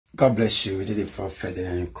God bless you. We did it for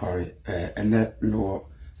Ferdinand and Corey. And then no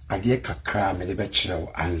idea kakra me de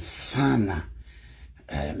bechiro ansana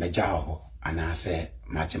mejaho and I say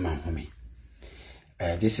majima home.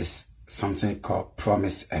 This is something called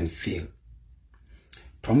promise and fail.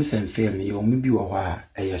 Promise and fail ni yo maybe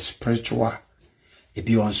a spiritual e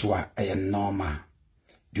be onso a normal.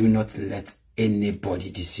 Do not let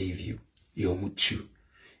anybody deceive you. Yo mutu.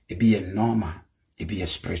 It be a normal, it be a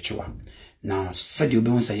spiritual. Now, said you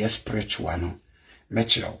don't say a spiritual no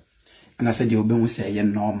metro. And I said you don't say a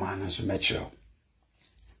normal and so metro.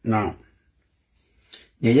 Now,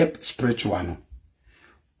 the spiritual no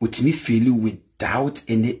with me feel you without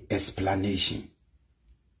any explanation.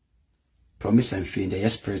 Promise and fail the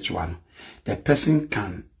spiritual no. The person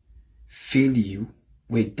can fail you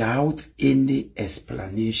without any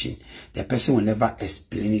explanation. The person will never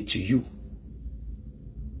explain it to you.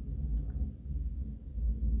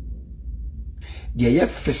 The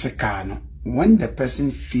physical no, when the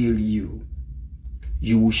person feel you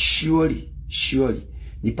will surely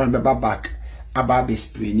nipa beba back about be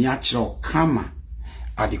spray ni actual kama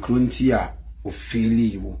at the cruntia of feel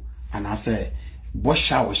you and I say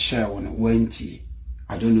bosha or share on wenti.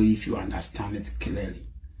 I don't know if you understand it clearly.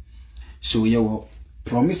 So you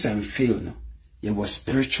promise and fail no, you was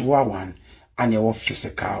spiritual one and you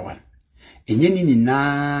physical one. And ni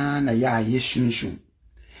na ya yesunsun.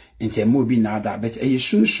 Inte mo bi na da but e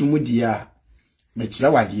sunsun mu dia me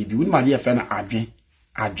kira wade bi woni ma de fe na adwen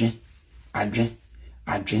abe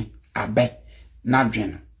na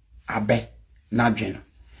adwen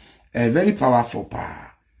very powerful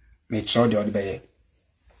pa me kira de ode be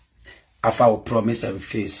afa o promise and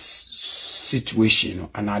face situation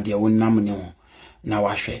and ade wonam ne ho na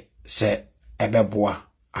wahwe se ebeboa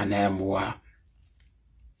ana emoa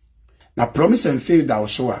na promise and fail da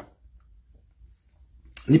so a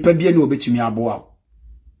nipa bia ni obetumi aboa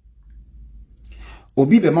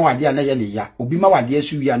obi be ma wade ana ye ne ya obi ma wade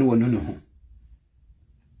asu wi ana wonu no ho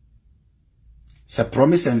se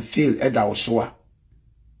promise and fail eda wo so a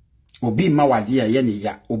obi ma wade ye ne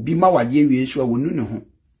ya obi ma wade wi asu a wonu no ho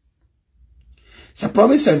se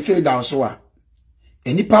promise and fail da wo so a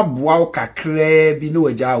enipa boa wo kakra bi no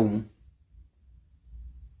wagya wo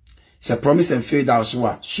se promise and fail da wo so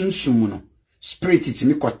a sunsum no spirit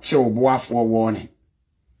itimi kote oboafo warning.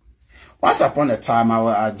 Once upon a time, I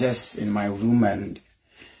was just in my room and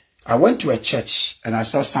I went to a church and I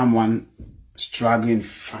saw someone struggling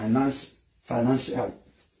financially.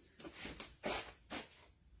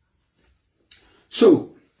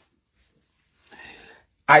 So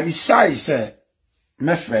I decided, say,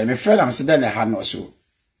 my friend, I'm sitting there no so.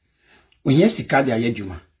 When he sika dia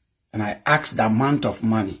yeduma, and I asked the amount of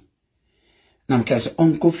money. Nam kese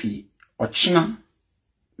onko fi ochina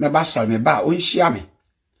me ba so me ba onhia me.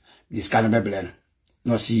 This kind of beblen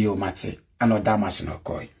no see you mate and no damas no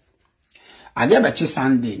koi. I did a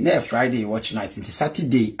Sunday, near Friday watch night into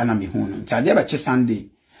Saturday and I'm home. I did a Sunday.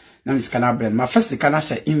 Now this kind of blend. My first can I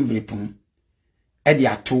say invipum Eddie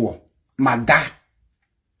at two. My da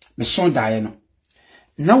me son diano.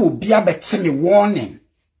 Now will be a better me warning.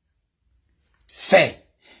 Say,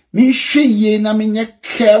 me she ye na me nye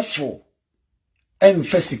careful. And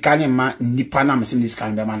first can ma nipana me sim this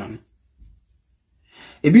kind of man.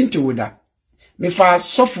 Ebintu woda me fa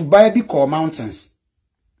sofu ba bi call mountains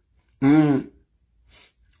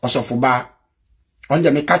osofu ba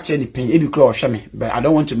onje me catch any pen ebi klo ohwe me but I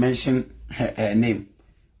don't want to mention her name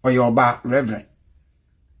or your ba reverend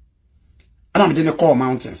and I'm dey call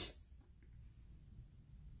mountains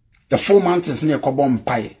the 4 mountains near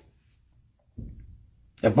Kobompaye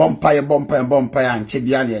the Bompaye and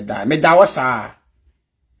Chebiale da me da wasa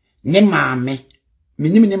ne maame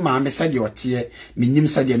minim ne maame sade otie minim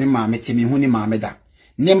sade ne maame te mi hu ne maame da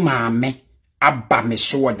ne maame aba me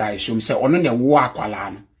so da so me se ono ne wo akwala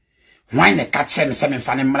no hwan ne ka che me se me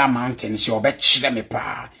fa ne mra mountain se obe kire me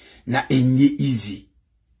pa na enye easy.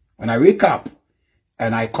 When I wake up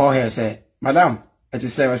and I call her say madam it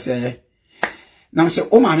is say we say na say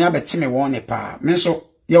o maame abeti me won ne pa me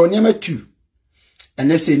so ye oni ma tu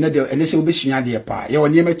ene say na de ene say obesua de pa ye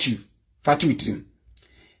oni ma tu fatu itim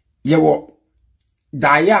ye wo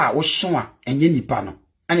daya wo so a enye nipa no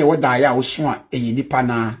ane wo daya wo so a enye nipa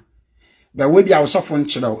na ba we bia wo sofo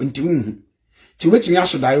nkyere o nti hu ti wetumi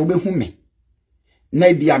aso daya wo behu me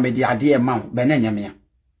na bia me de ade e ma wo be na nyame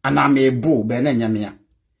ana me bu be na nyame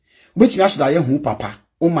wetumi aso daya hu papa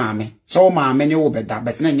o maame so o maame ne wo be da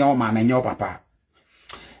bet na nya o maame nya o papa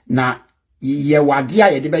na ye wade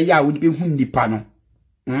a ye de be ya wo de behu nipa no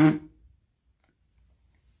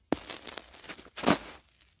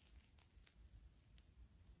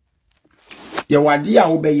ye wade a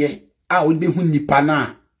wo be ye a wo de behu nipa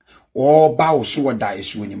na o ba wo so da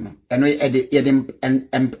esu nim no eno yede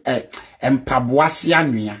empaboase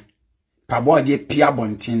anua pabo de pia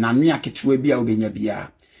bonten na anua ketewa bia obenya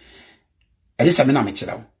bia ede se me na me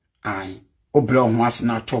kire wo ai obro ho ase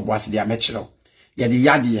na to bo ase de me kire wo yede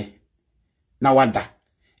yade na wada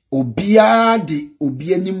obia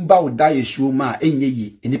nim ba wo da esu ma enye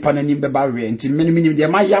yi enipa na nim be ba we enti menim de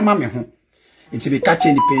ma ya ma me ho enti be catch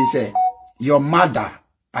any pain say your mother.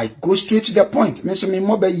 I go straight to the point. Me so me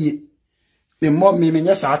mo be ye. Me mo me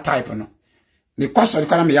nyesa type no. Me kwaso de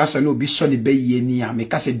kana me yaso no bi so ne be ye ni a me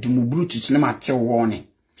ka se dumu brutus ne ma te woni.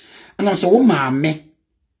 Ana so wo ma me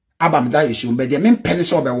aba me da yesu be de me mpene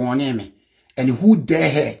so be woni me. And who dare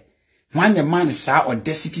her? When the man is our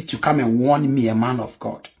audacity to come and warn me, a man of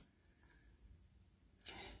God.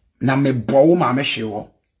 Na me bo ma me hwe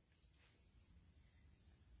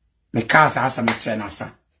me ka sa me che na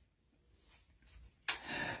sa.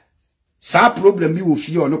 Sa problem bi wo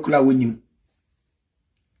fi ono kula wonim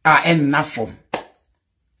enna form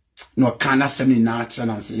no kana semi na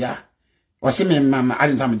chance ya o se me mama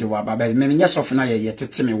adinta me de wa baba me nya sof na ye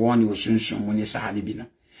tete me won o sunsun mu ni sa de bi no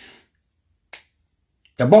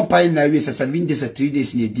the bomb pile na we 7 days 3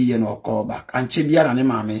 days ni di ye no call back anche bia na ne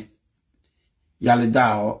mame yale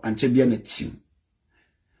da o anche bia na tim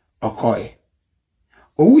okoye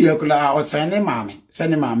owu ye kula o se ne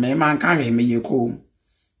mame man kan re me ye ko.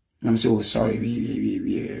 I'm so sorry. Me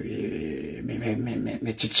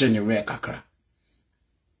chichen the rare kakra.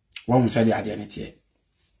 One said the identity.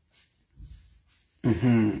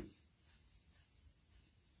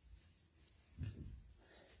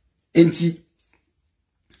 Enti,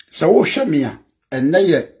 so show me and now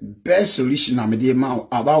your best solution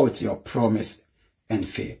about your promise and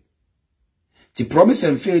fail. The promise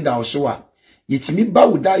and fail that also yet me ba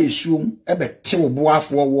would die assume ebe till boa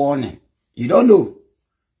for warning. You don't know.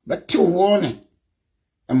 But till warning,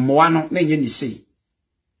 and moano na ye ni say.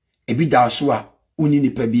 Ebi da so a uni ni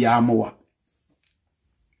pa bia mowa.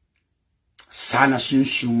 Sana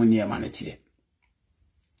sunsun ni amanete.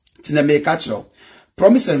 Tina me catch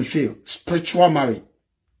promise and fail, spiritual marriage,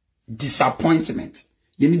 disappointment.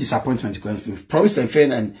 You need disappointment to go and promise and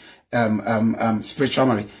fail and spiritual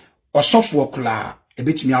marriage. Or software kula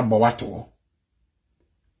ebetumi abowato.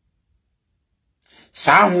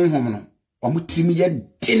 Sa honhom no omutimi ye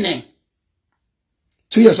dine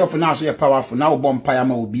 2 years of now so you're powerful now bompire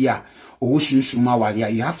ma obi a owosunsuma wale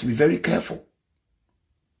you have to be very careful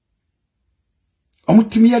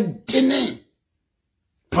omutimi ye dine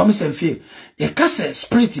promise and fail ye ka say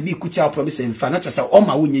spirit be kutia promise and fail not say o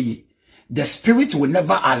ma wonye yi the spirit will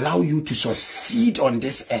never allow you to succeed on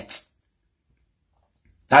this earth.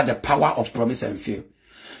 That's the power of promise and fail.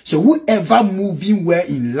 So whoever moving well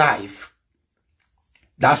in life,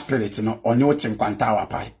 that spirit no onyo tinkwanta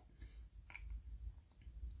wapai.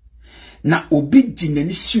 Na obi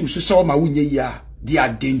dinani siu so so ma wunye ya they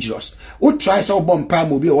are dangerous. Who try so bompa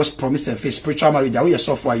mo bi was promise and faith spiritual marriage we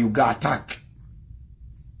software you got attack.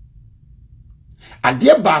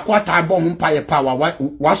 Ade ba kwa ta bo humpa ye power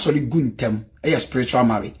wa sori guntem e spiritual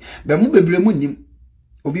marriage. Be mu bebre mu nim.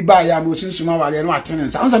 Obi ba ya mo sunsuma wale no atene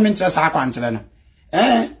nsa. Onza mentre sa akwa nkyere no.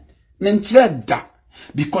 Mentre da.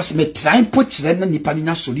 Because me try put na nipa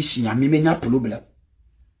nya solution ya me menya problem.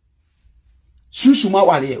 Sunsuma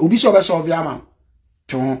wale obi so be solve am.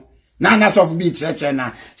 To na soft be church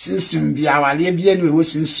na sunsum bia wale bia no we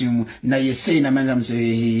sunsum na ye say na menam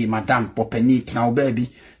say madam popenit na obabi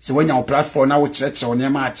se wanya o platform na wo church o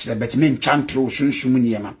nema a kire bet me ntwantro sunsum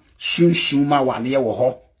niema sunsuma wale wo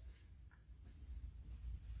ho.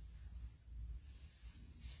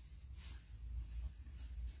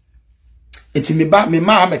 Eti me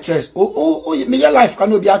ma am church me your life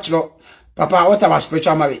can be actual papa what about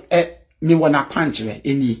spiritual marriage me wanna kwanchire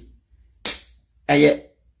eni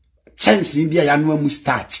chance ni bia ya no amu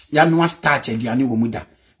starch ya no starch aduane wo mu da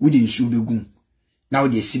wodi nsu begum na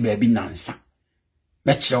wodi esi ba bi nansa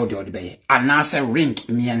me kire wo de odebe anase ring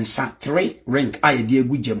miensa 3 ring aye de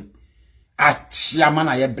agujam achiama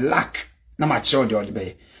na ye black na ma kire wo de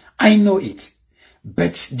odebe I know it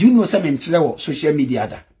but do you know some kire wo social media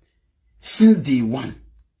da since day one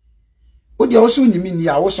wodi also nyimi ni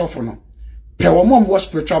a wo sofo no pe wo mom wo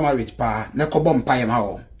spiritual marriage pa na ko bom pa ye ma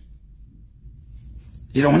wo.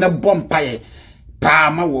 You don't want to bompire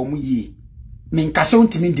Pama womu ye. Min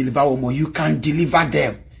kasauntimi deliver womo. You can deliver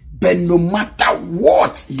them. But no matter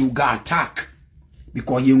what you got attack.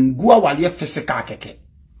 Because you ngua wale physical keke.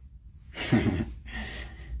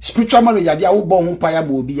 Spiritual marriage ya dia wo bo ho pa ya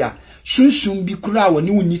ma obi a. Sunsun bi kura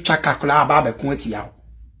woni woni twaka kura aba be ko ati ya.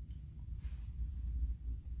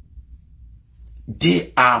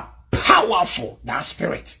 They are powerful, that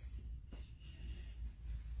spirit.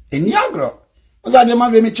 Eni agro. Oza de ma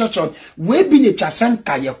ve me church on. We bi ne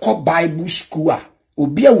twasanka ye kɔ Bible school a.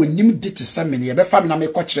 Obi a wonim de te se me ne ye be fa me na me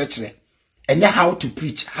kɔ kyerɛkyerɛ. Enye how to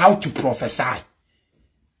preach, how to prophesy.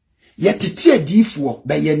 Yetiti adifo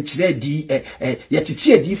be ye nkyerɛ di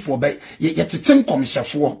yetiti adifo be yetiti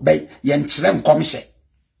nkomhyɛfo be ye nkyerɛ nkomhyɛ.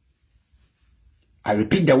 I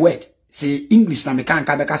repeat the word. Say English na me kan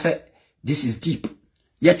ka be ka say this is deep.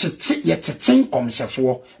 Yetiti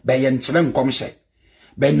nkomhyɛfo be ye nkyerɛ nkomhyɛ.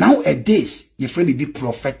 But nowadays, you free be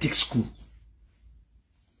prophetic school.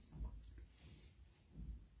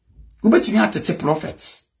 You bet me how to teach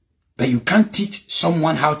prophets, but you can't teach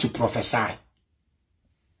someone how to prophesy.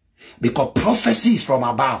 Because prophecy is from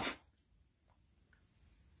above.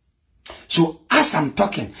 So as I'm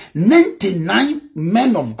talking, 99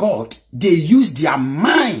 men of God, they use their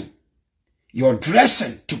mind, your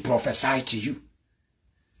dressing, to prophesy to you.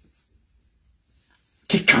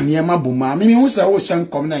 Kikanyama buma. Mimi who say, oh, shan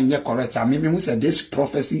come na nye correct. Mimi who say this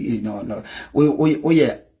prophecy, no.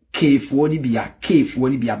 Yeah, cave won't be a cave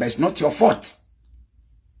won't be a, but it's not your fault.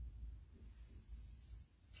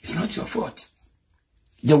 It's not your fault.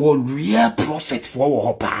 There were real prophet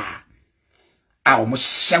for Hopa.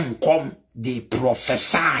 Almost shan come, they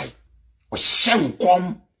prophesy. Or shan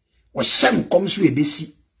come so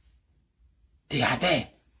ebesi. They are there.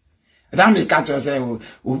 That me catch you say,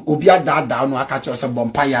 Obia da no catch you say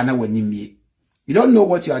bompaya na wanimie. You don't know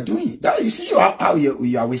what you are doing. That you see how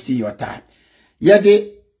you are wasting your time.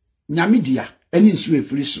 Yede nyamidua eni nsu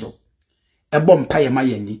efiri soro. E bompaya ma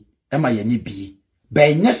yani bi.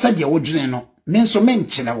 Be nyesa de wo dwene no, me nso me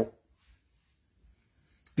nkyere wo.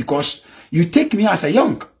 Because you take me as a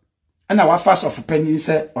young, and our first of opinion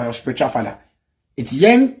say or your spiritual father. It's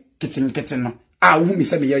young kitten no. Ah, who me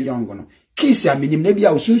say me young no. Kisi ya minim na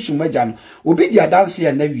bia osunsun maja no obi dia dance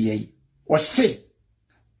ya na wie yi o se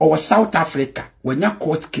o South Africa wanya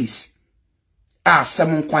court case a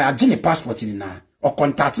sem nkwan age ne passport ni na o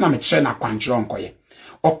contact na me kire na kwankyero nkoye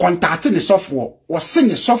o contact ne sofo o se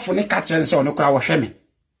ne sofo ne ka kire se ono kura wo hwe me.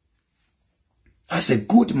 As a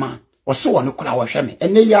good man o se ono kura wo hwe me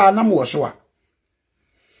ene ya na mo wo so a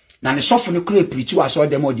na ne sofo ne kura preach wa so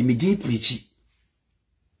dem o di me din preach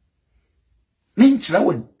me nkyira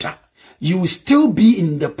wo da. You will still be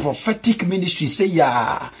in the prophetic ministry. Say,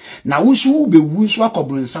 yeah. Now, we should be wunsu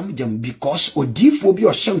akobun some them because odifo bi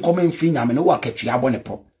o shen come fin nyame no waketwi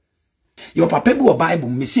abonepo. Your papa bi o Bible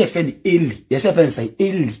me say fe Eli. Yes, fe say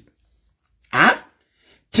Eli. Ah?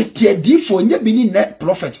 Tete difo nya bi ni net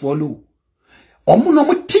prophet for no. Omo no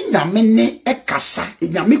mo ti nyame ne ekasa.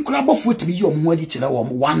 Nyame kura bofo timi yi omo adi kire wo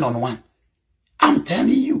one on one. I'm telling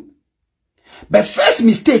you. But first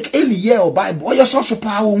mistake, Eli ye or Bible, or your social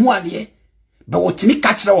power, one year. But what me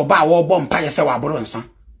catch the ba or bomb pie say wa bronson.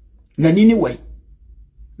 Nanini way.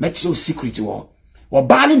 Met no secret war. Or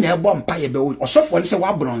barring their bomb pie be or so for say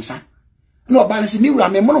wa bronson. No balance me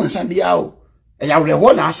ram me monson be out. And I will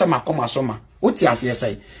hold answer my comma summer. What you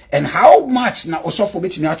say? And how much now also for me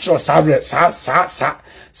to natural sa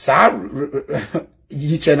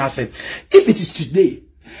if it is today.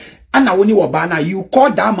 And now when you wabana, you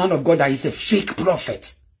call that man of God that is a fake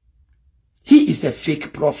prophet. He is a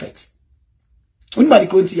fake prophet. Unbody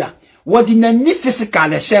kuntia. What in any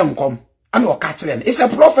physical shame come and what catch them? It's a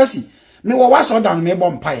prophecy. Me was all down me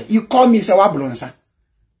bompire. You call me say wablonsa.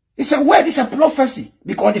 It's a word, it's a prophecy.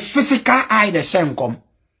 Because the physical eye the shame come.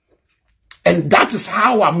 And that is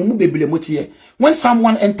how when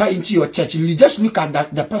someone enter into your church, you just look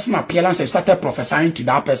at the person's appearance and started prophesying to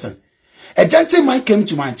that person. A gentleman came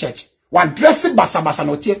to my church. One dressed basa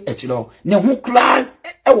no tie echilo. Ne ho kra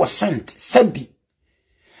e was sent. Sebi.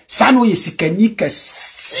 Sano ye sikani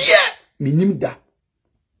kesiye. Minim da.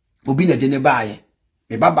 Obi na jene baye.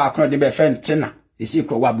 Me baba akro de be fen tena. Esi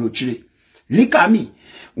kro wa blochire. Look at me.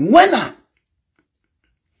 When I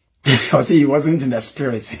see he wasn't in the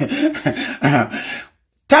spirit.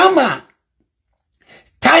 Timer.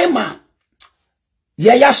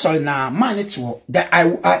 Yeah, sorry na man it that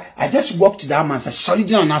I just walked to that man and said, sorry,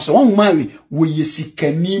 John, so one man will you see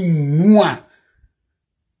mua.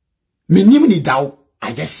 Minimum ni daw.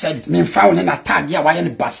 I just said it. Me found an attack. Yeah, why any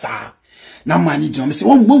basa? Now man, you say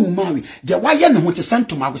one woman the why you want to send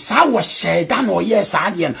to my sour share down or yes,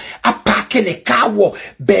 Adian. A pack in a car war,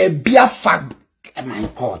 baby a fag. My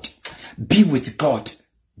God, be with God.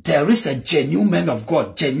 There is a genuine man of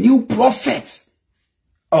God, genuine prophet.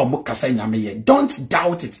 Oh, don't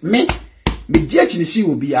doubt it. Me dear Chinisi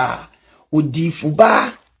will be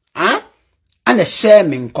Udifuba, and a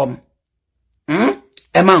shaming come.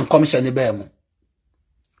 A man comes and a bemo.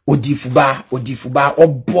 Udifuba, or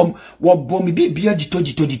bomb, what bomb be beer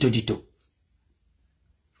jito.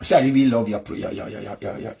 say I really love your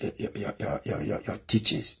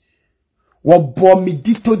teachings. What bore me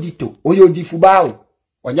dito oyo difubao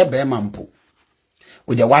onye be mampo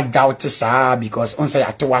with the what doubt sir because on say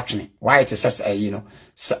to watch me why it says you know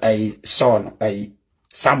a son a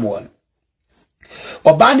someone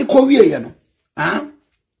obani ko wie ye no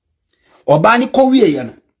obani ko wie ye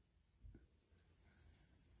no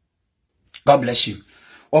God bless you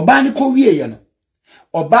obani ko wie ye no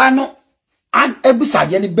obano an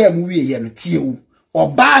ebusade ne ba mu wie ye no tie wu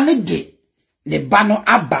obani de ne ba no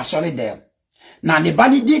aba sori dem na ne ba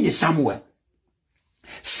ni de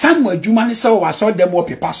Samuel dwuma ne se wa so dem wo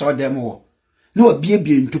pepa so dem wo na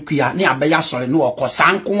obiebie ntukuya ne abeya sori no okọ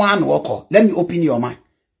sanko an okọ. Let me open your mind.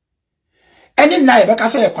 Any night beka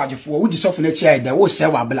so ye kwagefo wo di sofo na chi ai there wo se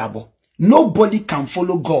wa blabo. Nobody can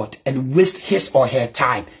follow God and waste his or her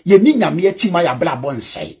time. Ye ni nyame atima ya blabo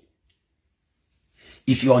nsai.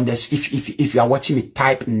 If you understand, if you are watching me,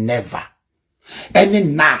 type never. Any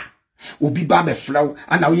na obi ba be flow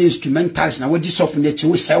and now instrumentals na we di sofo na chi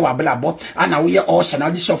wo se wa blabo and now ye also na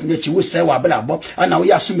di sofo na chi wo se wa blabo and now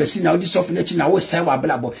ye asumesi na di sofo na chi na wo se wa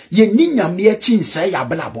blabo. Ye ni nyame achi nsai ya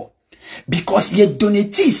blabo. Because ye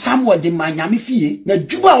donate somewhere the manyame fie na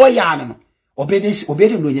dwuma wo ya no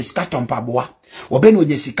obedi no ye scatter mpaboa obedi no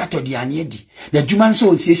ye scatter di aniedi na dwuma nso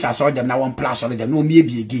on sie sa so dem na one plus on dem no me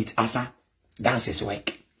be gate asa. That's his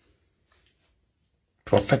work.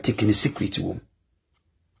 Prophetic in the secret room.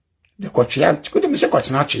 The kochia could me say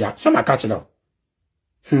kochina chia some catch now.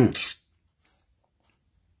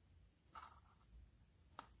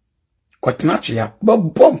 Kochina chia but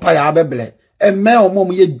bompa ya beble. A male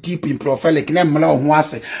mom ye deep in prophetic name la ho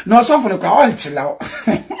ase no so for the on chila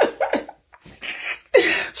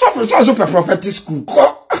so for so super prophetic school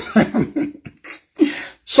ko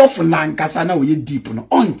so for nankasa na we deep no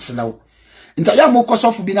on chila nta ya mo ko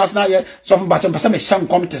so for bi na ye so for ba chamba say me sham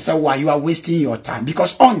come to say why you are wasting your time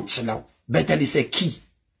because on chila better is a key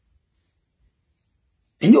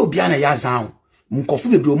enye obi ana ya zan mkofu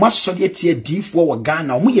bebre o ma so de tie difo wo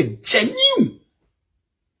Ghana o mo ye genuine.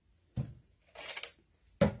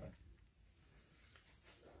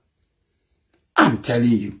 I'm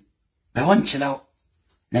telling you. I want chill out.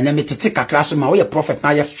 Na me tete kakra so ma we prophet na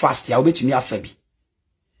ye fast ya obetumi afabi.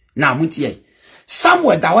 Na munti ye.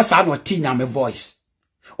 Somewhere that was an otinya me voice.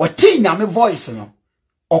 Otinya me voice no.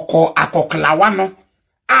 Oko akoklawa no.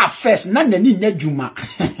 First na nani nya dwuma.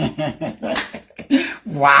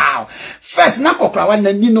 Wow. First na koklawa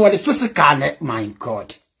nani no the physical ne my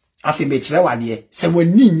God. Afi me chire wade se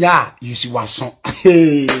wani nya yusi waso.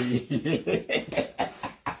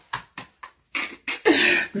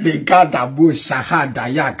 Legadabu Sahada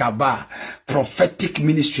Yakaba prophetic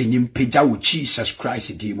ministry in Peja with Jesus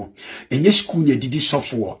Christ demo. In your school you did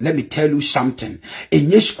software. Let me tell you something. In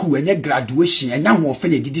your school and your graduation and now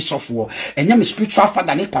often you did software and your spiritual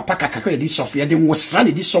father and papa kakakre did software. They was son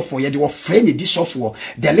did software. They were friend did software.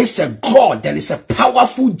 There is a God. There is a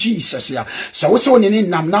powerful Jesus here. So also in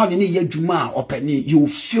now in your juma open you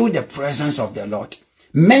feel the presence of the Lord.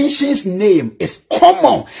 Mentions name is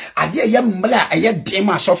common. Adia ye mla aye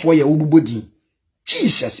dema software ye ububodi.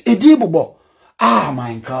 Jesus, edibubo. Ah,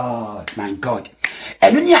 my God, my God.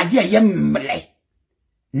 Enuni adia ye mle.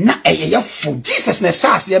 Na ye fu. Jesus ne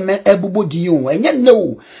sas ye me ebubodi yo. Enye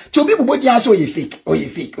no. Chobi bubodi aso ye fake. Oh ye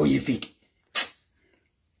fake. Oh ye fake.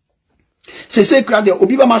 Se crowd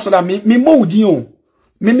obi ba masoda me mo udi yo.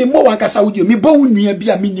 Me mo wankasa udi yo. Me bo unua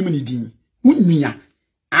bia me nim ni din. Unua.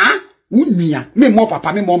 Ah? Unua, me more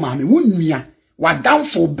papa, me more mommy, unua, what down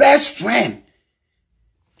for best friend.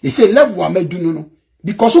 He say, love what me do no.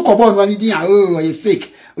 Because who come on one idea, oh, you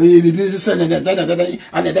fake, oh, you business and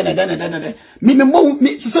me more,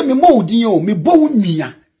 me, say me more, dio, me bo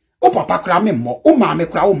unua. Oh, papa cry me more, oh, mammy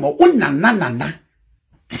cry more, oh, na.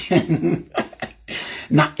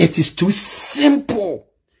 Now, it is too simple.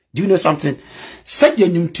 Do you know something? Said you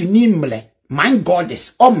knew to nimble, my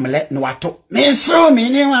goddess, omelette, no ato, me so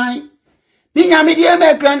many wine.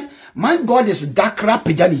 My God is dark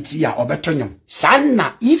rapidity or better.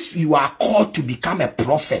 Sana, if you are called to become a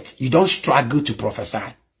prophet, you don't struggle to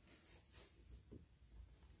prophesy.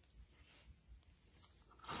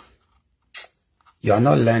 You are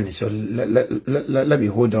not learning, so let me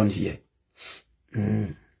hold on here.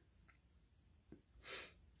 When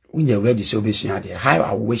you're ready, so be sure how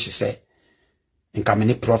I wish to say. In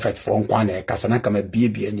kamene prophet for nkwane kasana kama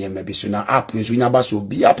biebie ne ma bi so na apresu nya ba so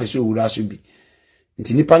bi apresu wura so bi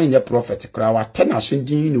nti nipa ne prophet kra wa tena so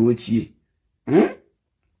din ne wotie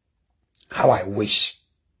how I wish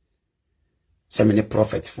so many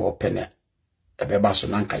prophet for pene ebeba so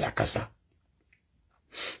nanka yakasa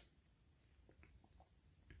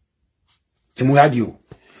timu radio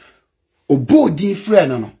obo di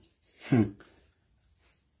friend no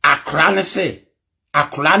akra ne se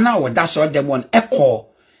akra na wo da so dem won ekọ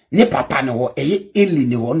ne papa ne ho eye eli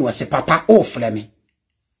ne ho no se papa o frɛ me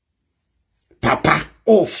papa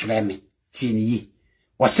o frɛ me tiniyi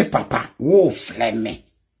wo se papa wo frɛ me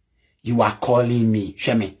you are calling me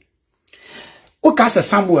hwɛ me o ka se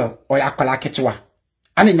Samuel o ya kwala ketewa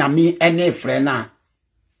ane nyame ene frɛ na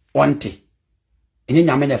wonte ene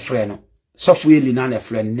nyame ne frɛ no software eli na ne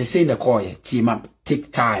frɛ no they say the call team up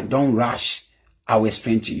take time don't rush I will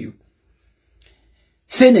explain to you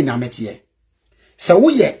say ne nyame tie se wo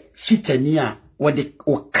ye fitani a wo de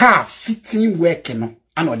o car fitting work no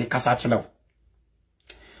ana o de kasa kyerɛ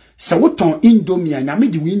se wo ton indomie a nyame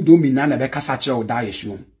de indomie na be kasa kyerɛ wo da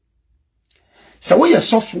yesu se wo ye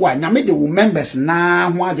software nyame de wo members na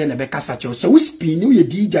ho ade na be kasa kyerɛ se wo spin wo ye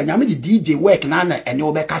DJ nyame de DJ work na na ene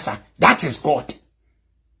wo be kasa that is God.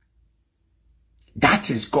 That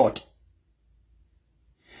is God.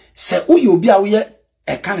 Se uyi obi a uye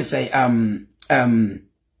can say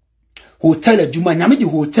hotel adwuma nyame di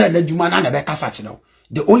hotel adwuma na be kasa kyerɛ.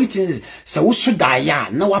 The only thing is se wo so da ya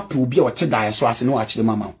na wa pe obi a wote da ya so ase no wa kyerɛ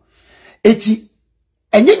mama. Eti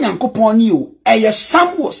enye nyankopɔn ni o eye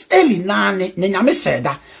Samuel Eli na ne nyame said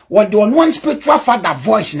what the one spiritual father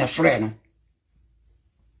voice na frɛ no.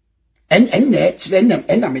 En me de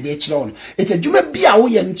kyerɛ no eti adwuma bi a wo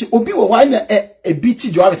ye nti obi wo wa na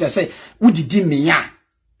ebiti Joabit say wudidi me ya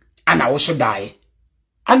ana wo so dae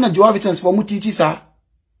ana Joabit for mu titi sa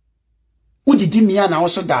wudidi me ya na wo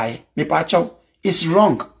so dae me pa chow it's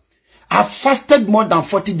wrong. I fasted more than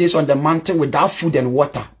 40 days on the mountain without food and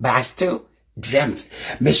water but I still dreamt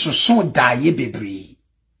me so dae bebre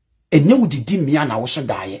enye wudidi me ya na wo so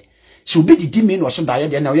dae. So be the demon or so die,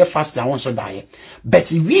 then now you fast and so die.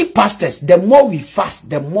 But we pastors, the more we fast,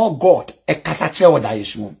 the more God a kasache or die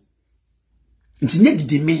soon. It's not the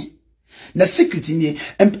demon. The secret in ye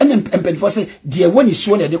and for say, dear one is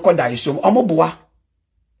shown at the call die soon, or moboa.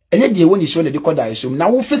 And yet, dear one is shown at the call die soon.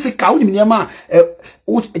 Now, physical,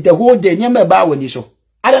 the whole day, near my bow when you so.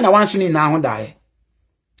 I don't know once you now die.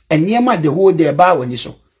 And near my the whole day bow when you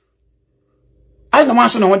so. I don't know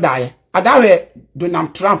once you die. Adawe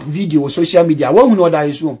Donald Trump video social media wo hu no da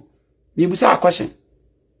yeso me busa question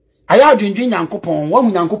aya dwendwen nyankopon wo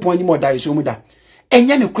hu nyankopon ni mo da yeso mu da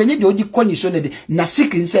enye ne krenye de odi koni so ne de na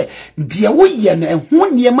secret say de wo ye no eho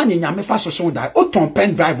niema ne nyame fa so da o ton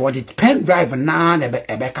pen drive or the pen drive na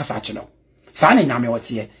ebe kasa chino sa ne nyame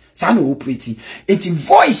wote sa na operate enti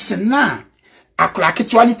voice na akra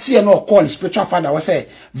actuality e no call spiritual father we say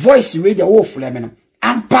voice we de wo flame no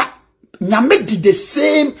ampa nyame did the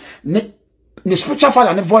same ne spiritual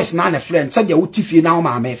father ne voice na ne friend said ya utifie na o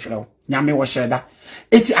ma me frɛ nyame wo sheda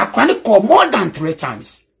eti akwani call more than 3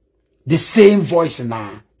 times the same voice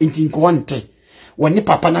na enti nkonte woni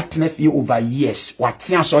papa na tenafie over years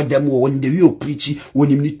watia so dem wo won the we preach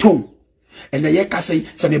wonim ni tone and ye ka say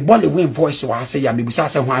me bole win voice wa say ya me busa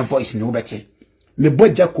say hwan voice ne wo bete me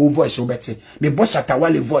boja ko voice wo bete me bo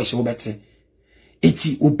Shatawale voice wo bete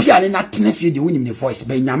eti obi ane na tenafie de wonim ne voice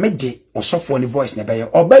be nyame de osofo ne voice ne be ye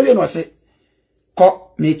obawe no say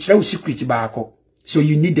ko me kyerɛ secret baako so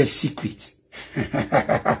you need a secret.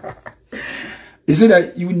 He said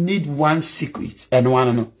that you need one secret and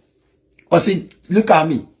one no. Or say look at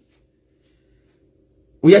me.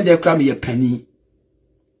 We had the cram ye penny.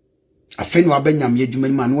 Afen wa benyam ye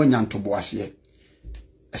dwuma ma no nya ntobo ase.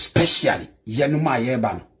 Especially ye no ma ye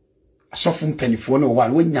ba no. Asofo mpanifo no wa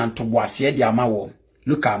no nya ntobo ase de ama wo.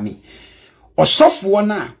 Look at me. Osofo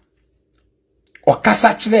na o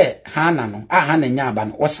kasa kire hana no hana nya aba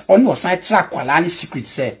no ono osan kire akwala ni secret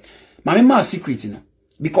say mama ma secret no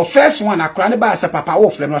because first one akwala ne ba say papa wo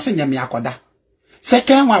frɛ no say nyame akoda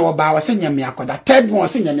second one wo ba wo say nyame akoda third one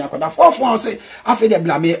say nyame akoda fourth one say afede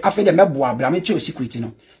blame afede meboa blame che secret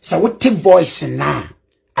no say wo te voice na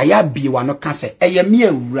aya bi wa no ka say eye me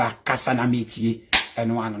awura kasa na metie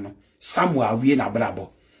eno ano no Samuel wie na brabo.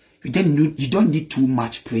 You don't need too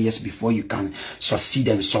much prayers before you can succeed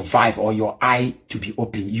and survive or your eye to be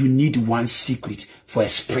open. You need one secret for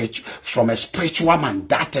from a spiritual man.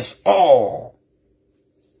 That is all.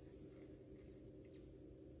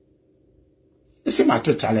 This is my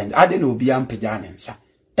challenge. I don't know beyond pajamas.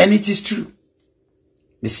 And it is true.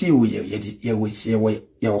 Me see you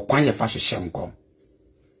kwan ye fa so shenkom.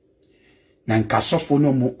 Na nka sofo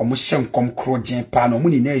no mu omo hyenkom krogen pa no mu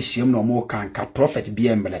ni na ehiem no mo kanka prophet bi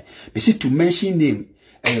emble me see to mention name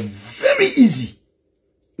very easy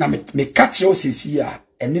na me catch you sisi a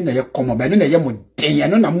ene na ye komo ba ene na ye mo den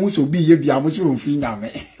ene na mu so bi ye bia mo so ofi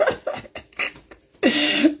nyame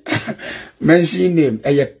mention name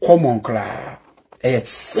common kra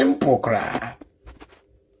simple kra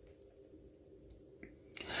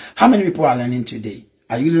How many people are learning today?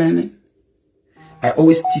 Are you learning? I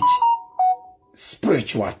always teach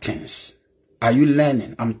spiritual things. Are you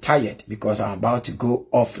learning? I'm tired because I'm about to go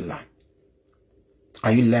offline.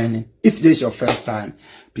 Are you learning? If this is your first time,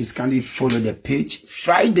 please kindly follow the page.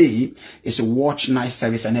 Friday is a watch night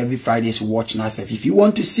service, and every Friday is a watch night service. If you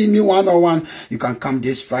want to see me one-on-one, you can come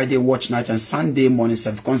this Friday watch night, and Sunday morning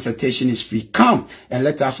service. Consultation is free. Come and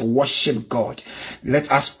let us worship God.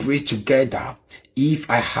 Let us pray together. If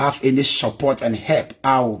I have any support and help,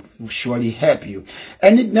 I will surely help you.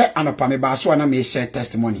 And it net and may share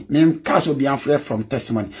testimony. Me cast will be unfree from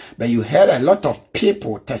testimony, but you heard a lot of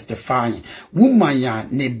people testifying. Woman ya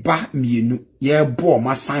neba mienu ye bo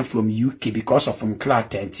ma sign from UK because of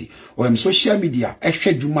clarity. Or social media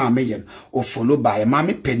ehwe dwuma ameyen or follow by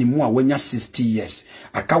mama penimu a wenya 60 years.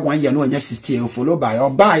 Aka 1 year no wenya 60 years follow by or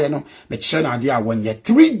buy no me share na dia 1 year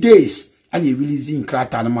 3 days. And you releasing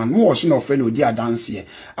crata man more so no friend odia dance here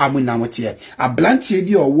amuna motie a blantie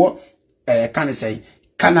bi owo can I say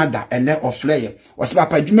Canada and then of flyer was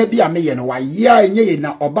papa dwuma bi ameye no wa ya enye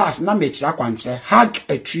na obas na me kira kwanche hug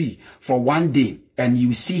a tree for 1 day and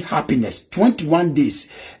you see happiness 21 days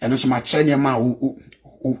and so my channel man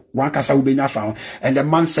one kasa ubenya found and the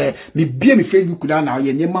man said me be me Facebook down now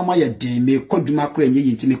ye mama ye din me koduma kra enye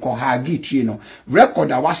yinti me ko hagi tree no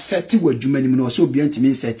record was set we dwuma nim no so be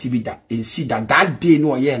ntimi set bi da and see that day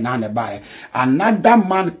no ye na na buy another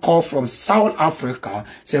man called from South Africa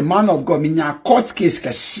say man of God me nya court case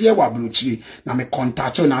kese wa blochiri na me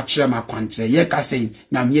contact na kire ma kwantre ye ka say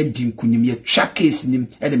na me din kunim ye twa case nim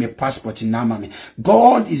e me passport na ma me.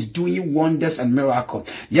 God is doing wonders and miracles.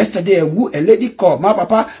 Yesterday a lady called my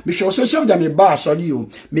papa me show social media me ba sorry you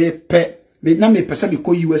me pe me na me pesa me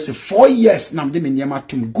ko US 4 years na me de me niam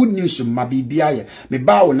atum good news ma bibia ye me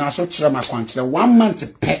ba wo na so kire ma kwankyere 1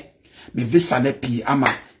 month pe me visa na pi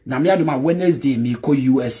ama na me adoma Wednesday me ko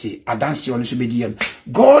USA adanse on so be die.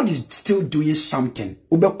 God is still doing something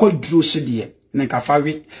ubekọ duro so de na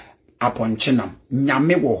kafawe upon chinam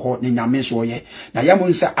nyame wo ho ne nyame so ye na yamo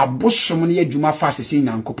nse abosom ne adwuma fast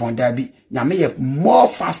nyankopon da bi nyame ye more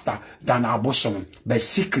faster than abosom but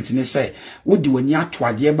secret ne say wodi wani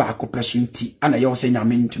atoade ba akopeso nti ana ye wo say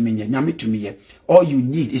nyame ntumi nye nyame tumi ye. All you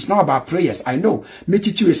need is not about prayers. I know me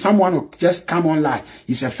teach you someone who just come online,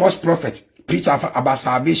 he's a false prophet, preach about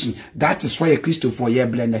salvation. That is why a Christopher ye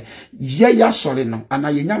blend ye sorry no ana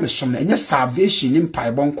ye nyame som na salvation in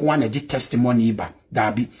paibon ko na di testimony ba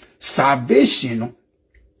dabi salvation no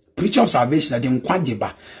preach of salvation na de nkwaje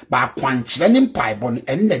ba kwankyere ne paibon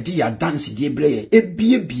en na di ya dance di ebre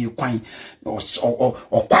ebie kwan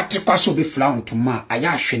o kwate kwaso be flan toma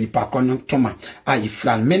aya hwe ni pakron toma ayi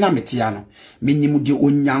flan me na metia no menimu de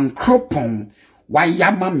onyankropon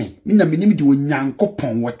waya mame mina menim de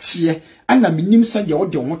onyankopon wotie ana menim se de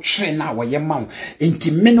wode wo twere na woye ma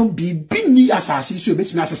enti meno bibi ni asase so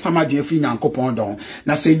betimi asesama de afi nyankopon don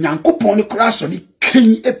na se nyankopon ne kura so ni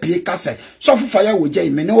ken epie kase so fufa ya woje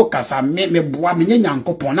mene wo kasa me boa me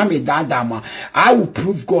nyankopon na me dada ma I will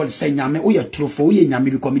prove God say nyame wo ye trofo wo ye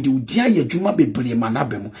nyame bi komedi udia ye dwuma bebre ma na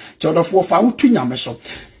bemu chodofo fa wo tu nyame so.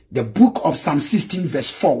 The book of Psalm 16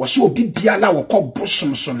 verse 4 was so be biala wo ko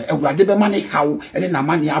bosom so no awurade be mane haw ene na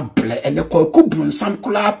mane able ene ko bronsam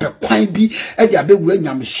kula pe kwan bi e dia be wura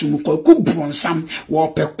nyame sum ko bronsam wo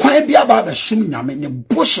pe kwan bi aba be sum nyame ne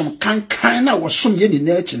bosom kankan na wo sum ye ni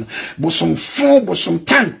na echi no bosom fo bosom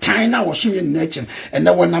tantan na wo sum ye ni na echi ene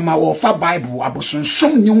wo na ma wo fa bible abosom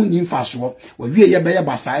sum ni hu ni mfa so wo wie ye be ye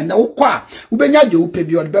basa ene wo kwa wo benya de wo pe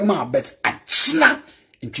bi o de be ma bet achina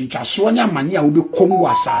ntwintwaso ne amane a wobe kom wo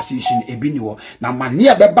asase shin ebi ni wo na mane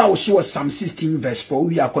a beba wo so Psalm 16 verse 4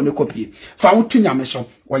 wi akone kopie fa wo tu nyame so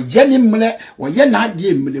wo ye ni mle wo ye na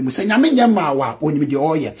ade mle mu se nyame nyama wa onim de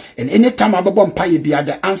oye and anytime abebo mpaye bia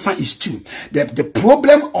the answer is two. The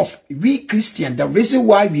problem of we Christian, the reason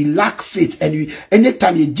why we lack faith and we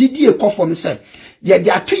anytime you gidi e conform say yeah,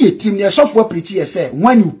 they are two team near software pretty say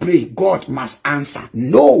when you pray God must answer.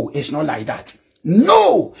 No, it's not like that.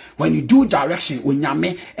 No, when you do direction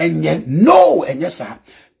unyame enye no enye sa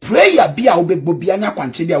prayer bia obegbo bia na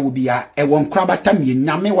kwante bia wo bia e won krabata mi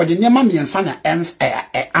nyame wo de nema mi ensa na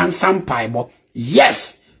answer paibo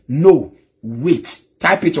yes no wait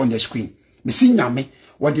type it on the screen me si nyame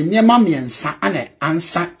wo de nema mi ensa ana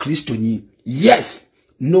answer Christoni yes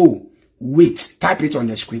no wait type it on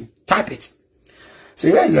the screen type it. So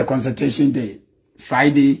here is the consultation day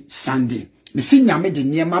Friday Sunday. Me see nyame de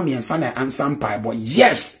niema me ensa na answer paibo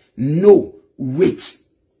yes no wait.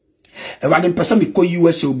 Ewade mpesa me ko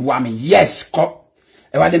USA obua me yes ko.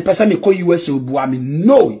 Ewade mpesa me ko USA obua me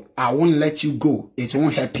no I won't let you go, it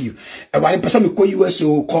won't help you. Ewade mpesa me ko USA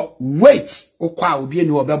ko wait okwa obi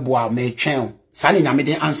eni obeboa me twen Sani nyame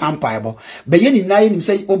den answer mpaebo. Be ye ni na ye nim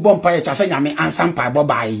say obo mpae cha say nyame answer mpaebo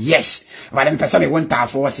by yes. Ba dem pese me won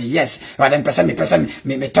tafo say yes. Ba dem pese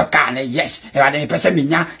me toka na yes. Ba dem pese me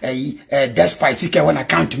nya despite ke won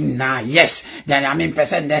account na yes. Then nyame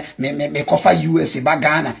pese me kofa US ba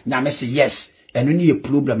Ghana nyame say yes. And only a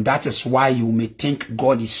problem. That is why you may think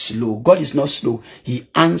God is slow. God is not slow. He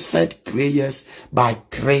answered prayers by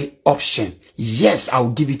 3 options. Yes, I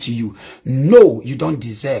will give it to you. No, you don't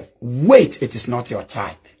deserve. Wait, it is not your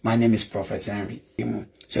time. My name is Prophet Henry.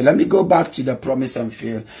 So let me go back to the promise and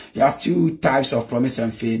fail. You have 2 types of promise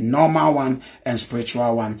and fail. Normal one and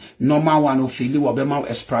spiritual one. Normal one will feel you about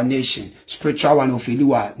explanation. Spiritual one will feel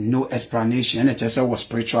you no explanation. And it just was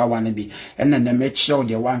spiritual one be. And then they make sure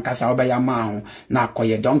the one cause I'll be your man. Now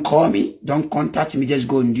don't call me, don't contact me, just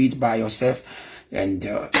go and do it by yourself. And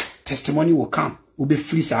testimony will come. Will be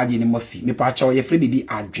free side in Murphy. Me patch or your free baby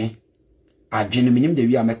adjin. Adjin minimum the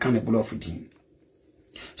we are mechanical of it.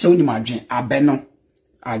 So when you imagine abeno.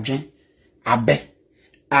 Adwen abe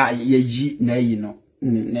a yeyi na yi no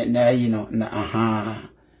na yi no na aha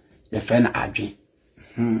ye fe na adwen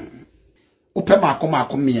upe makoma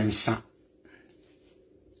miensa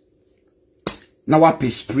na wa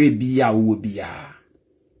pe spray bia wo bia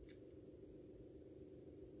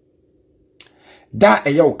da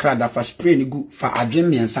eye okra da fa spray ni gu fa adwen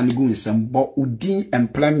miensa ni gu nsam bo udin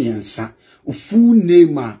empla miensa ufu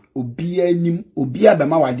name obi anim obi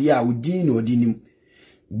abema wade a udin na odinim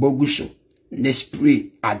Bogusho, ne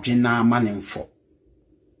spray adwena manenfo.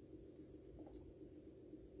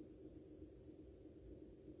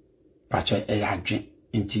 Pacha adwen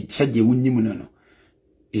nti said ye wunnim no.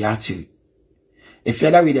 Actually. If you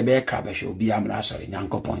with the bear crab show be amra sorry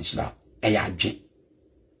nyanko points la adwen.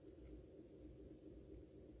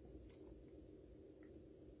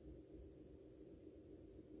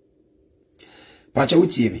 Pacha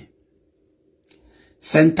utie me.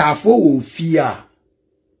 Sentafo wo fear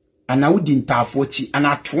ana wudi ntafochi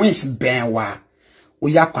ana twins benwa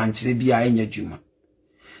oya kwankyere bia enya dwuma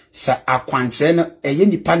sa akwankyere no eye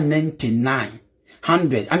nipa 99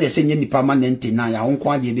 100 and they say nipa ma 99 ya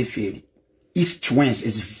wonko ade be feri if twins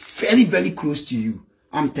is very very close to you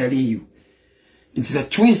I'm telling you it is a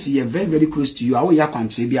twins here very very close to you awo ya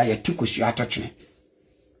kwankyere bia ya tukosu atotwene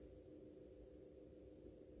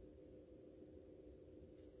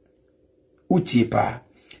utipa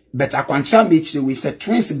but akwancha mechi we say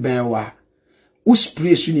twins benwa u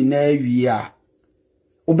spray su ni na wi a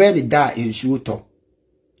obe de da ensuo to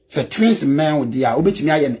say twins men wo dia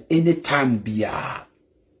obetimi aye anytime bia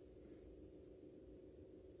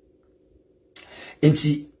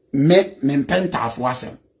enti me mpentafo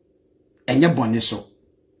asem enye bone so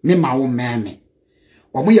me ma wo meme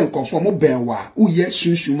omo ye nkonfo mo benwa u ye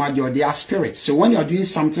sunsunma de their spirit so when you are doing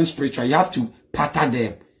something spiritual you have to pattern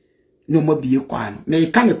them no mo bie kwan me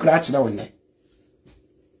ka ne kra kira wonne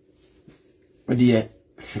odi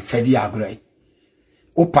fedi agrai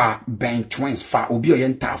opa ben twins fa obi oye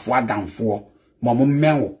ntafo adamfo mo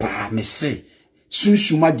men wo pa me se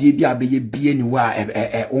sunsuma de bi abeye bie ni wa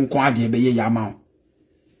onkon ade beye yama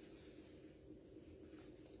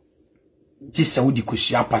ti saudi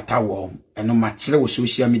kosia pata wo eno ma kire wo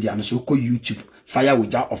social media no so ko YouTube fire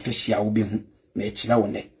woja official wo be hu me kira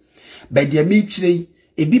wonne be de me kire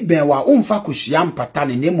ebi benwa umfa kosia mpata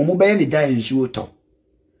ne nemo mo be ne da ensuo to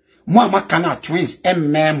mo amaka na twins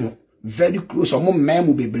emmemu very close or mo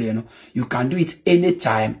memu bebre no you can do it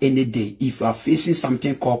anytime any day if you are facing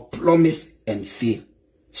something called promise and fail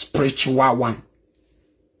spiritual one.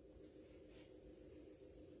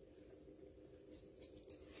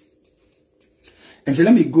 And so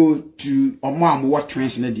let me go to omo what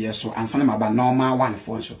twins ne there so and some about normal one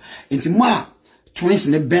for so into more twins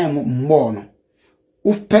ne ben more no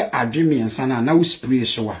upe adwemi ensana na spray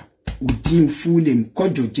so a udim full name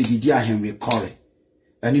kojo jedidi a Henry Corey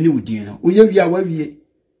anu ni udin no uye wi a wawie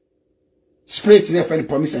spray to friend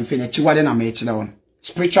promise and fail chiwade na me chile won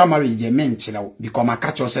spiritual marriage dey men chile because my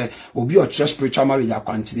catch say obi o church spiritual marriage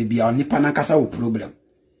akwantine bia onipa na kasa wo problem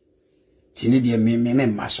tini dey me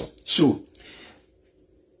maso so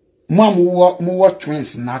mo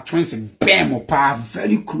twins na twins bam mo pa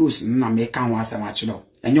very close na me kan wa asema chile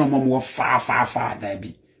enyo mo fa da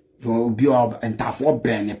bi obi o entafo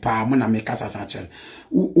ben pa mo na me kasa sa chele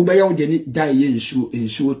u be yawo de ni dai ye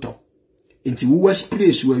nsuo to enti wo was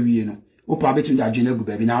place wa wie no o pa betin da adwene gu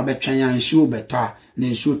ba bi na o be twen ya nsuo beto a na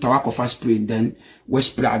nsuo to akofa spray then we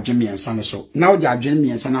spray adwene miensa no so now the adwene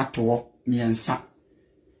miensa na to miensa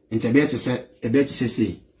enti e be te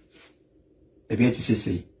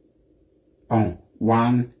say on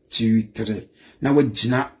 1 2 3 na we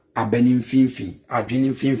gina abani mfinfin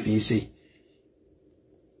adwene mfinfin say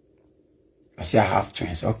I say I have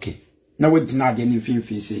twins. Okay. Now what did not get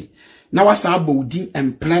anything say? Now I saw body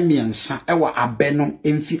and premium san ewa abeno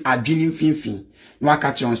infi adwin infinfin. No I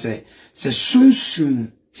catch on say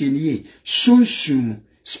soon tinie soon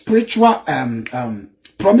spiritual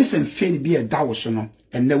promise and faith be a dawo no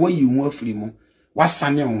and the way you want free mo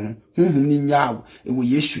wasane on ni nyawo e wo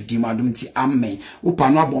Yesu di madum ti amen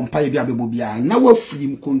upa no abompa bia bebo bia na wa free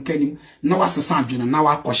m konkanim na wasesa adwene na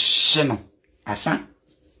wa kohye no asa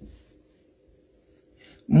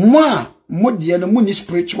modie no muni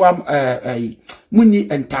spiritual muni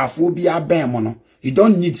entafo bia ben mo no you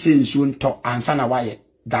don't need say nsu nto ansa na waye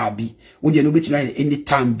dabi wodi no betina any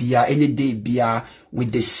time bia any day bia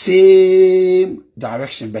with the same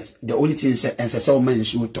direction but the only thing say and say man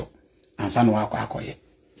nsu to ansa na akoye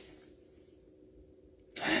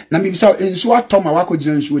na mi bisa nsu atoma wako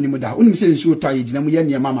gina nsu ni mu da unim say nsu to aye gina mu ye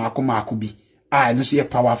niam maako bi no so ye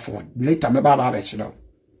powerful later me baba be chiro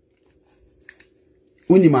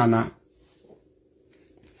unimana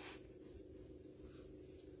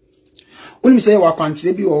unim say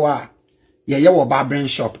wakwanchire bi wo wa ye wo barbering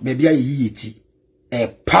shop baby ayi yiti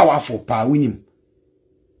powerful pa unim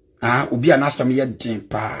obi anasam ye den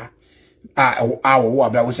pa wo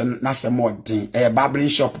abla wo se nasam odin barbering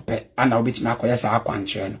shop pe ana obetimi akoye sa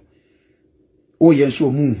akwanchire no o ye nso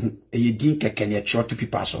omunhu ye din keke ne tro to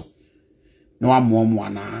people so no amomo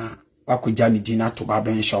ana wakogya ni din ato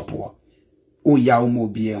barbering shop wo o ya umo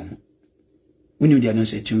obi ehu unim dia no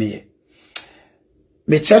so etumi ye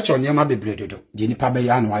me church onyema bebre dodo de nipa be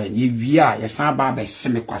ya no aye ye wia ye san ba be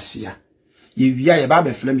seme kwasea ye wia ye ba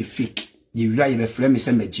be fle me fake ye wia ye be fle me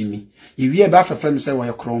se magimi ye wia ba fle me se wo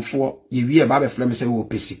ye kronfo ye wia ba be fle me se wo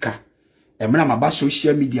pesika emra ma ba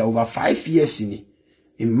social media over 5 years ni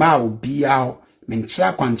imma obi a me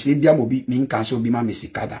ntra kwanchire bia mo bi me nka so obi ma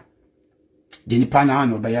mesika da de nipa na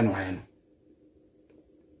no be ya no aye no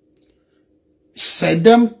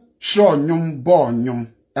sedem tro nyum bo nyum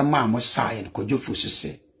ema mo sae Kojo Fosu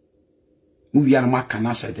se mu wia no maka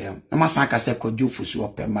na sedem na masan ka se Kojo Fosu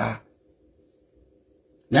opema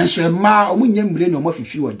nanso ema omunye mbre no mo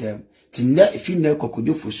fifi wodem ti na fi na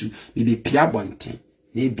Kojo Fosu bi be pia bonten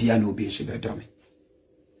na bia na obi so bedome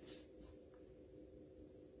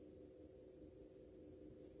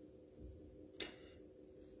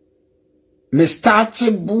me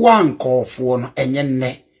start buan kofo no enye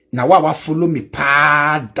ne na wa follow me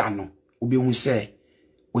pa da no obi hu se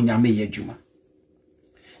onyame ye adwuma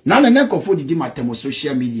na na nkofo didi matemo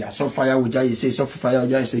social media so fire woja ye say so fire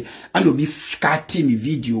woja ye say and obi kati me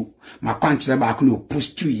video makwanchire ba ko no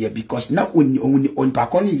post to here because na on pa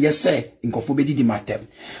kon ye say nkofo be didi matem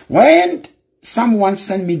when someone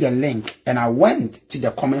sent me the link and I went to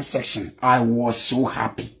the comment section I was so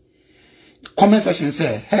happy. Comment section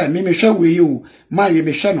say, hey, me hwe we you, ma ye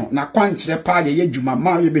be hwe no, na kwanchire pa de ye dwuma,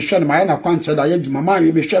 ma ye be hwe no, ma ye na kwanchire da ye dwuma, ma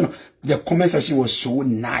ye be hwe no. The comment section was so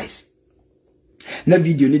nice. Na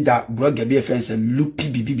video ni da blogger be friends loopy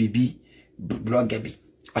bibi blogger be.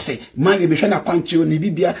 I say, ma ye be hwe na kwanchire ni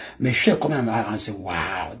bibia, me hwe comment and say,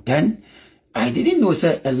 wow. Then I didn't know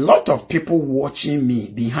say a lot of people watching me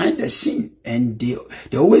behind the scene and they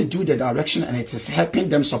always do the direction and it is helping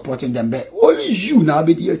them, supporting them, but only you now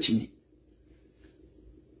be the me.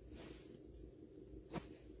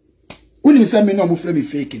 Unim say me no mo frɛ me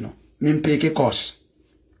fake no me mpeke course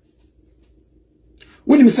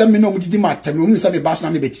unim say me no mo didi matam unim say me bass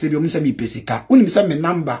na me betire bi unim say me pesika unim say me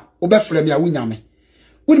number wo be frɛ me a wonya me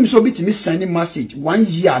unim so bit me send message 1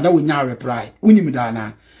 year na wonya reply unim da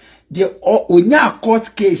na de onya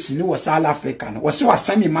court case ni was South Africa no was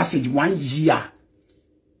send me message 1 year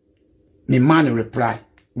me man reply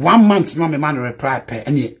 1 month no me man reply pe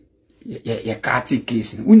ene ye court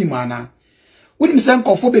case unim ana unim say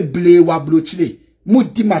nkofo be ble wa blochire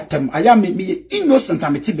mudi matam aya me innocent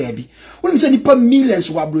ameti baby unim say nipa millions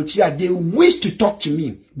wa blochire they wish to talk to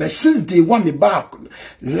me but since they want me back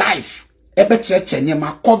life ebe cheche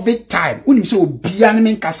nyema covid time unim say obia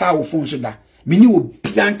ne nkasa wo phone so da meni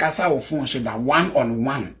obia nkasa wo phone so da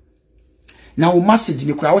 1-on-1 na wo message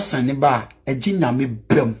ni kura wo sane ba aginya me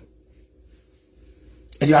bam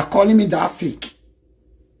and you are calling me that fake.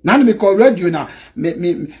 Now me call radio na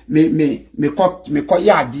me call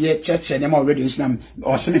ya de church na ma radio nsinam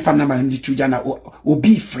o se me fam na ma ndi tuja na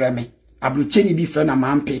obi frɛ me abrocheni bi frɛ na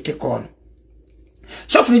ma mpeke call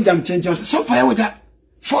so free jam change so fire with that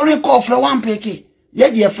foreign call from one peke ye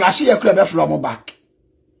de flash ye kura be from back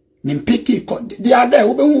me mpeke call they are there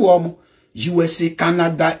obe hu wo mo USA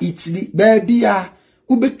Canada Italy baby a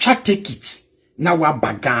obe twa ticket na wa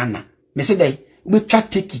bagana me say dey obe twa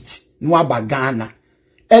ticket na wa bagana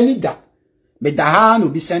Elida me da ha no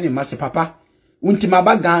bi send him say papa untima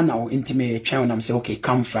ba Ghana o intime twen am say okay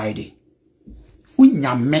come Friday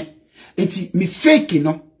unyame enti me fake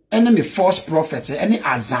no ene me false prophet ene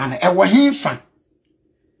azana ewo hemfa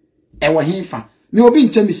me obi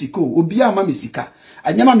nche misiko obi ama misika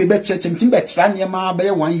anyama me be cheche mtimbe kira niema be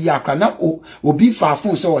 1 year akra na obi fa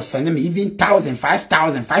phone so o send me even 1000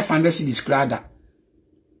 5000 500 cedis krada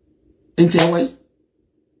enti ewe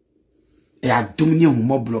ya dumni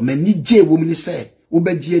humoblo mani je wo mni se wo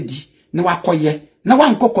begie di na wakoye na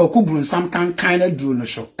wankokọ akuburu nsam kan na duro no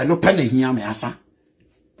so eno pa na hia me asa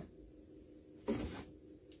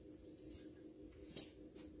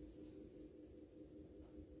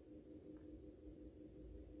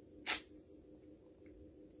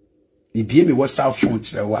ibie me WhatsApp phone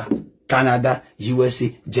chewa Canada, USA,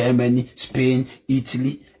 Germany, Spain,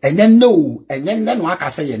 Italy enye no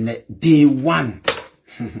aka say ye day 1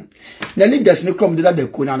 na leaders ne krom de da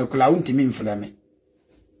ko na no kula untimi mfula me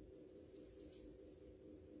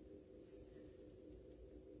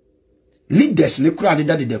leaders ne kura de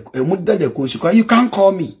da de ko you can't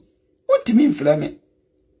call me untimi mfula me.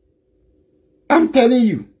 I'm telling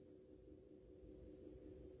you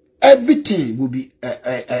everything will be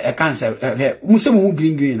a cancer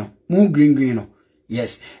green no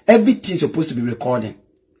yes, everything is supposed to be recording.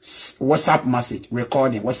 WhatsApp message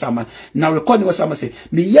recording WhatsApp now recording WhatsApp message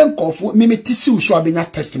me yankofo me tisi usho abenya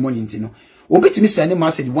testimony ntino obetimi send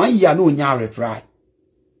message 1 year no nya reply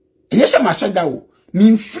enye se ma shada wo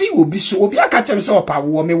me free obi so obi aka tell me say opa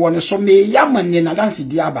wo me won so me yamane na dance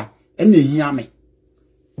di aba ene hia me